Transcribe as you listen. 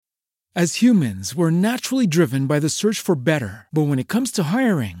As humans, we're naturally driven by the search for better. But when it comes to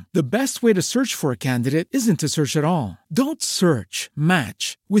hiring, the best way to search for a candidate isn't to search at all. Don't search,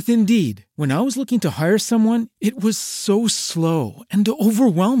 match with Indeed. When I was looking to hire someone, it was so slow and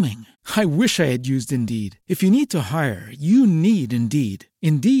overwhelming. I wish I had used Indeed. If you need to hire, you need Indeed.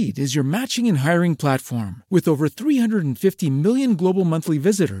 Indeed is your matching and hiring platform with over 350 million global monthly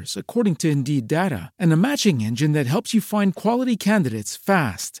visitors, according to Indeed data, and a matching engine that helps you find quality candidates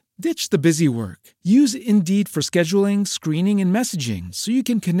fast. Ditch the busy work. Use Indeed for scheduling, screening, and messaging so you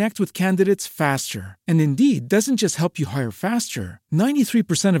can connect with candidates faster. And Indeed doesn't just help you hire faster.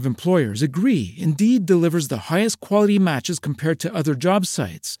 93% of employers agree Indeed delivers the highest quality matches compared to other job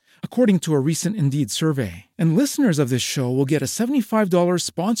sites, according to a recent Indeed survey. And listeners of this show will get a $75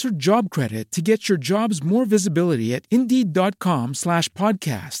 sponsored job credit to get your jobs more visibility at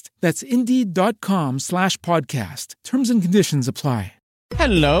Indeed.com/podcast. That's Indeed.com/podcast. Terms and conditions apply.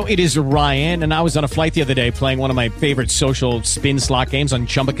 Hello, it is Ryan, and I was on a flight the other day playing one of my favorite social spin slot games on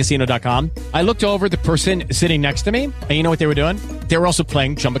ChumbaCasino.com. I looked over at the person sitting next to me, and you know what they were doing? They were also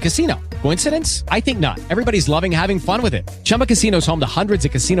playing Chumba Casino. Coincidence? I think not. Everybody's loving having fun with it. Chumba Casino is home to hundreds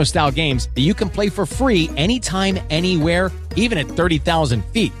of casino-style games that you can play for free anytime, anywhere, even at 30,000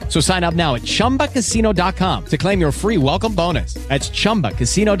 feet. So sign up now at ChumbaCasino.com to claim your free welcome bonus. That's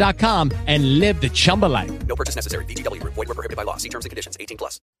ChumbaCasino.com and live the Chumba life. No purchase necessary. VGW. Void where prohibited by law. See terms and conditions.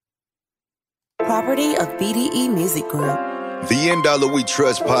 18+. Property of BDE Music Group. The In Dollar We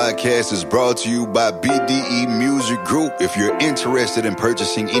Trust podcast is brought to you by BDE Music Group. If you're interested in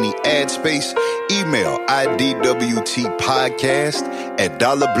purchasing any ad space, email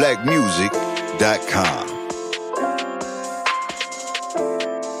idwtpodcast@dollarblackmusic.com.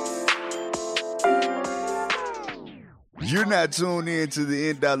 You're not tuned in to the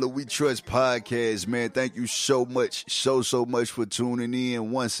In Dollar We Trust podcast, man. Thank you so much, so much for tuning in.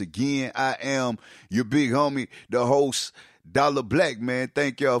 Once again, I am your big homie, the host, Dollar Black, man.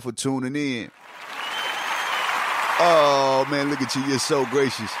 Thank y'all for tuning in. Oh, man, look at you. You're so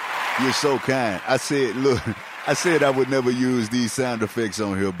gracious. You're so kind. I said I would never use these sound effects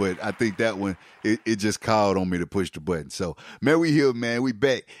on here, but I think that one, it just called on me to push the button. So, man, we here, man. We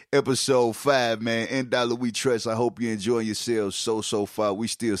back. Episode 5, man. In Dollar We Trust. I hope you're enjoying yourselves so far. We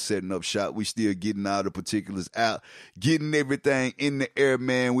still setting up shop. We still getting all the particulars out, getting everything in the air,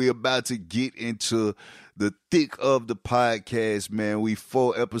 man. We about to get into the thick of the podcast, man. We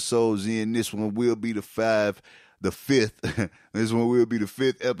 4 episodes in. This one will be the fifth. This one will be the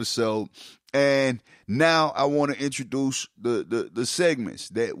 5th episode. And now I want to introduce the segments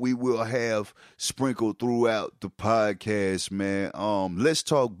that we will have sprinkled throughout the podcast, man. Let's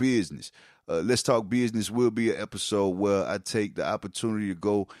talk business. Let's Talk Business will be an episode where I take the opportunity to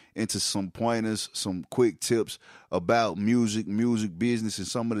go into some pointers, some quick tips about music business, and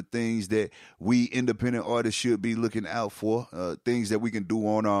some of the things that we independent artists should be looking out for, things that we can do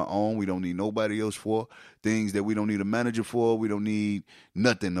on our own. We don't need nobody else for, things that we don't need a manager for. We don't need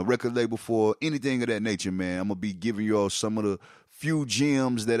nothing, a record label for, anything of that nature, man. I'm going to be giving you all some of the few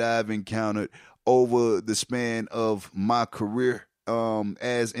gems that I've encountered over the span of my career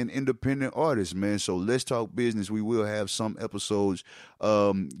as an independent artist, man. So let's talk business. We will have some episodes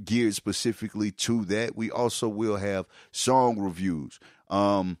geared specifically to that. We also will have song reviews.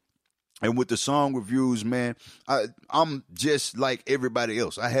 And with the song reviews, man, I'm just like everybody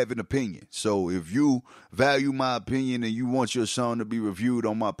else. I have an opinion. So if you value my opinion and you want your song to be reviewed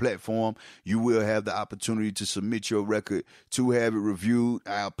on my platform, you will have the opportunity to submit your record to have it reviewed.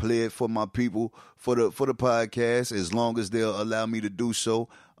 I'll play it for my people for the podcast as long as they'll allow me to do so,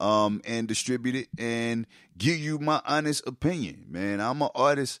 and distribute it and give you my honest opinion, man. I'm an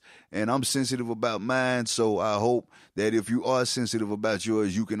artist and I'm sensitive about mine, so I hope that if you are sensitive about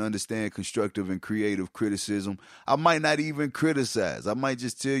yours, you can understand constructive and creative criticism. I might not even criticize. I might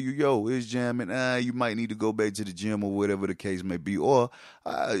just tell you, yo, it's jamming. You might need to go back to the gym or whatever the case may be. Or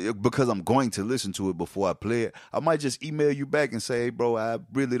because I'm going to listen to it before I play it, I might just email you back and say, hey, bro, I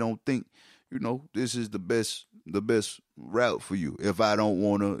really don't think, this is the best route for you. If I don't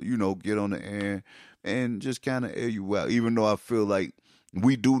want to, get on the air and just kind of air you out, even though I feel like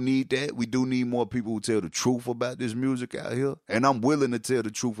we do need that. We do need more people who tell the truth about this music out here. And I'm willing to tell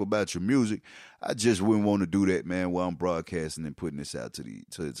the truth about your music. I just wouldn't want to do that, man, while I'm broadcasting and putting this out to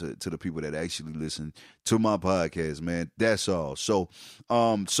the people that actually listen to my podcast, man. That's all. So,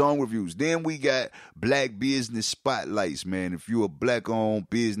 song reviews. Then we got Black Business Spotlights, man. If you're a Black-owned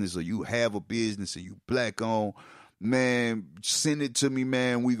business or you have a business and you Black-owned, man, send it to me,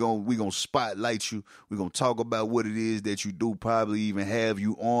 man. We gonna spotlight you. We gonna talk about what it is that you do. Probably even have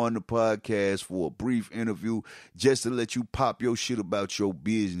you on the podcast for a brief interview, just to let you pop your shit about your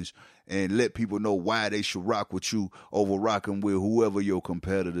business and let people know why they should rock with you over rocking with whoever your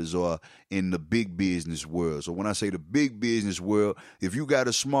competitors are in the big business world. So when I say the big business world, if you got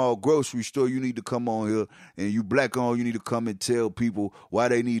a small grocery store, you need to come on here, and you black on, you need to come and tell people why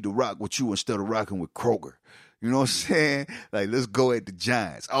they need to rock with you instead of rocking with Kroger. You know what I'm saying? Like, let's go at the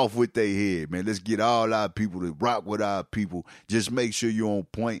Giants. Off with their head, man. Let's get all our people to rock with our people. Just make sure you're on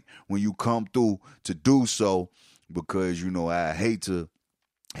point when you come through to do so, because, you know, I hate to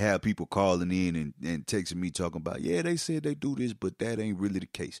have people calling in and texting me talking about, yeah, they said they do this, but that ain't really the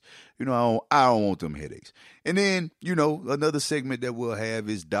case. You know, I don't want them headaches. And then, you know, another segment that we'll have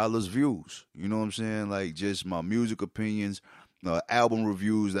is Dollars Views. You know what I'm saying? Like, just my music opinions, album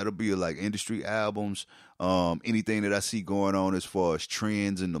reviews. That'll be like industry albums, anything that I see going on as far as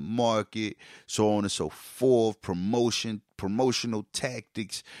trends in the market, so on and so forth, promotional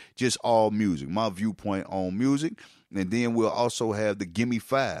tactics, just all music, my viewpoint on music. And then we'll also have the Gimme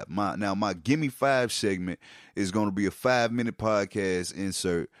 5. My Gimme 5 segment is going to be a 5-minute podcast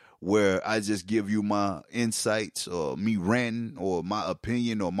insert where I just give you my insights, or me ranting, or my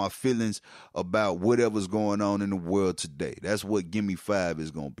opinion, or my feelings about whatever's going on in the world today. That's what Gimme 5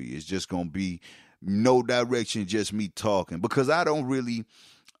 is going to be. It's just going to be no direction, just me talking. Because I'm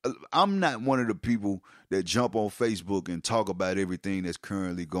not one of the people that jump on Facebook and talk about everything that's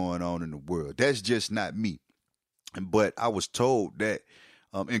currently going on in the world. That's just not me. But I was told that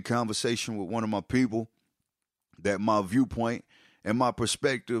in conversation with one of my people, that my viewpoint and my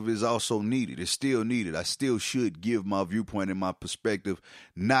perspective is also needed. It's still needed. I still should give my viewpoint and my perspective,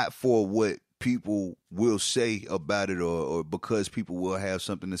 not for what people will say about it, or because people will have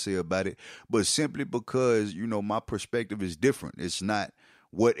something to say about it, but simply because, you know, my perspective is different. It's not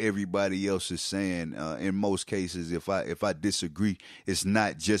what everybody else is saying. In most cases, if I disagree, it's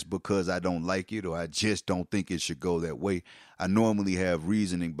not just because I don't like it or I just don't think it should go that way. I normally have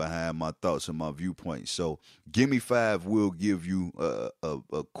reasoning behind my thoughts and my viewpoints. So Gimme 5 will give you a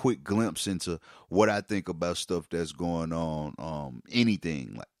quick glimpse into what I think about stuff that's going on,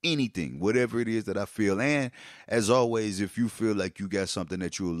 anything, whatever it is that I feel. And as always, if you feel like you got something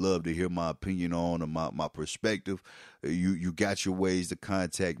that you would love to hear my opinion on, or my perspective, you got your ways to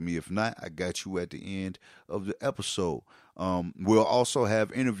contact me. If not, I got you at the end of the episode. We'll also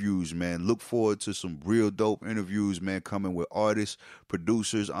have interviews, man. Look forward to some real dope interviews, man, coming with artists,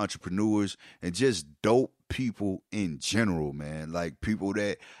 producers, entrepreneurs, and just dope people in general, man. Like people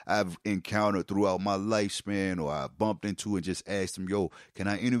that I've encountered throughout my lifespan, or I bumped into and just asked them, yo, can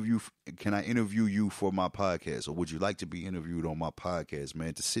I interview you for my podcast? Or would you like to be interviewed on my podcast,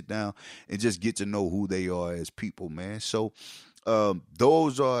 man? To sit down and just get to know who they are as people, man. So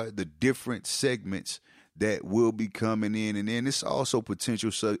those are the different segments that will be coming in. And then it's also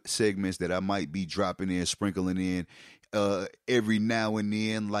potential segments that I might be dropping in, sprinkling in every now and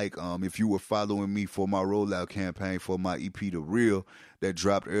then. Like if you were following me for my rollout campaign for my EP, The Real, that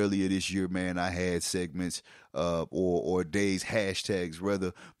dropped earlier this year, man, I had segments or days, hashtags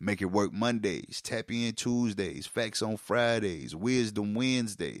rather, Make It Work Mondays, Tap In Tuesdays, Facts on Fridays, Wisdom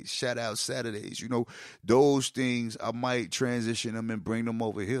Wednesdays, Shout Out Saturdays. You know, those things, I might transition them and bring them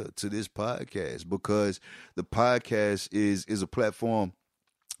over here to this podcast, because the podcast is a platform.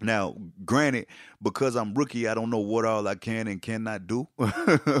 Now, granted, because I'm rookie, I don't know what all I can and cannot do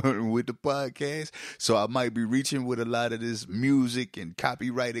with the podcast. So I might be reaching with a lot of this music and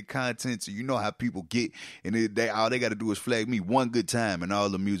copyrighted content. So you know how people get, and all they got to do is flag me one good time and all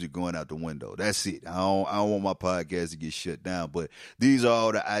the music going out the window. That's it. I don't want my podcast to get shut down. But these are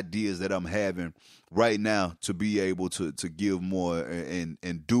all the ideas that I'm having right now to be able to give more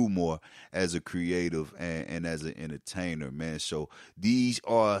and do more as a creative and as an entertainer, man. So these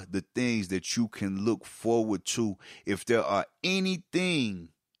are the things that you can look forward to. If there are if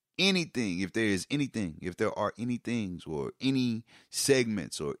there are any things or any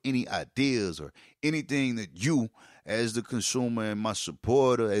segments or any ideas or anything that you, as the consumer and my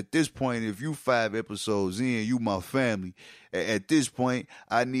supporter, at this point, if you 5 episodes in, you my family. At this point,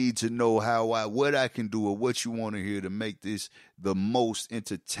 I need to know what I can do or what you want to hear to make this the most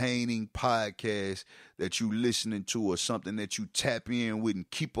entertaining podcast that you listening to, or something that you tap in with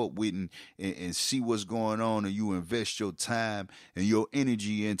and keep up with and see what's going on, and you invest your time and your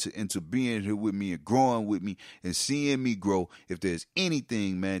energy into being here with me and growing with me and seeing me grow. If there's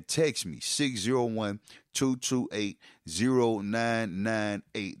anything, man, text me 601-228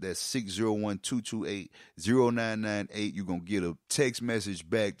 601-228-0998. That's 601-228-0998. You're going to get a text message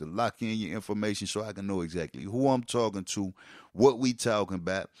back to lock in your information so I can know exactly who I'm talking to, what we talking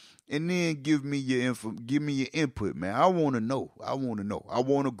about, and then give me your input, man. I want to know. I want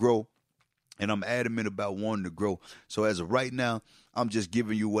to grow. And I'm adamant about wanting to grow. So as of right now, I'm just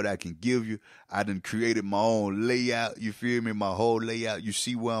giving you what I can give you. I done created my own layout. You feel me? My whole layout. You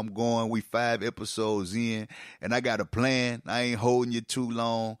see where I'm going. We 5 episodes in. And I got a plan. I ain't holding you too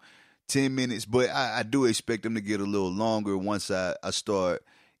long. 10 minutes. But I do expect them to get a little longer once I start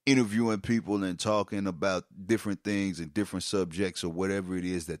interviewing people and talking about different things and different subjects or whatever it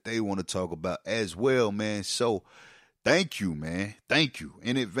is that they want to talk about as well, man. So thank you, man. Thank you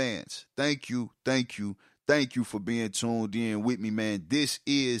in advance. Thank you for being tuned in with me, man. This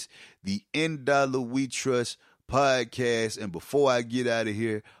is the $N We Trust podcast. And before I get out of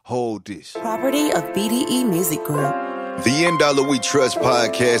here, hold this. Property of BDE Music Group. The $N We Trust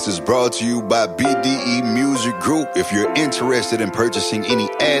podcast is brought to you by BDE Music Group. If you're interested in purchasing any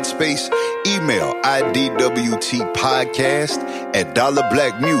ad space, email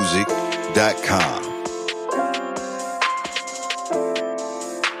idwtpodcast@dollarblackmusic.com.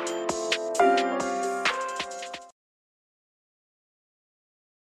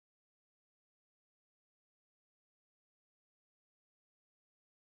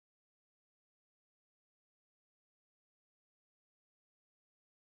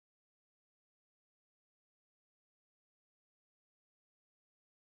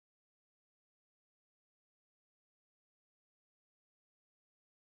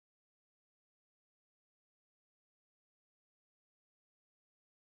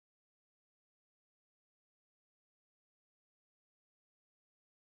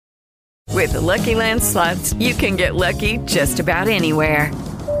 With the Lucky Land Slots, you can get lucky just about anywhere.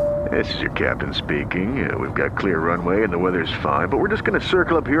 This is your captain speaking. We've got clear runway and the weather's fine, but we're just going to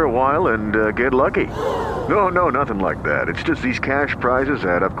circle up here a while and get lucky. No, nothing like that. It's just these cash prizes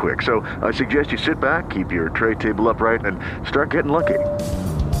add up quick. So I suggest you sit back, keep your tray table upright, and start getting lucky.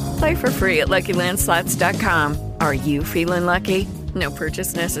 Play for free at LuckyLandSlots.com. Are you feeling lucky? No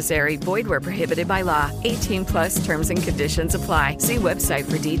purchase necessary. Void where prohibited by law. 18+ terms and conditions apply. See website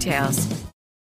for details.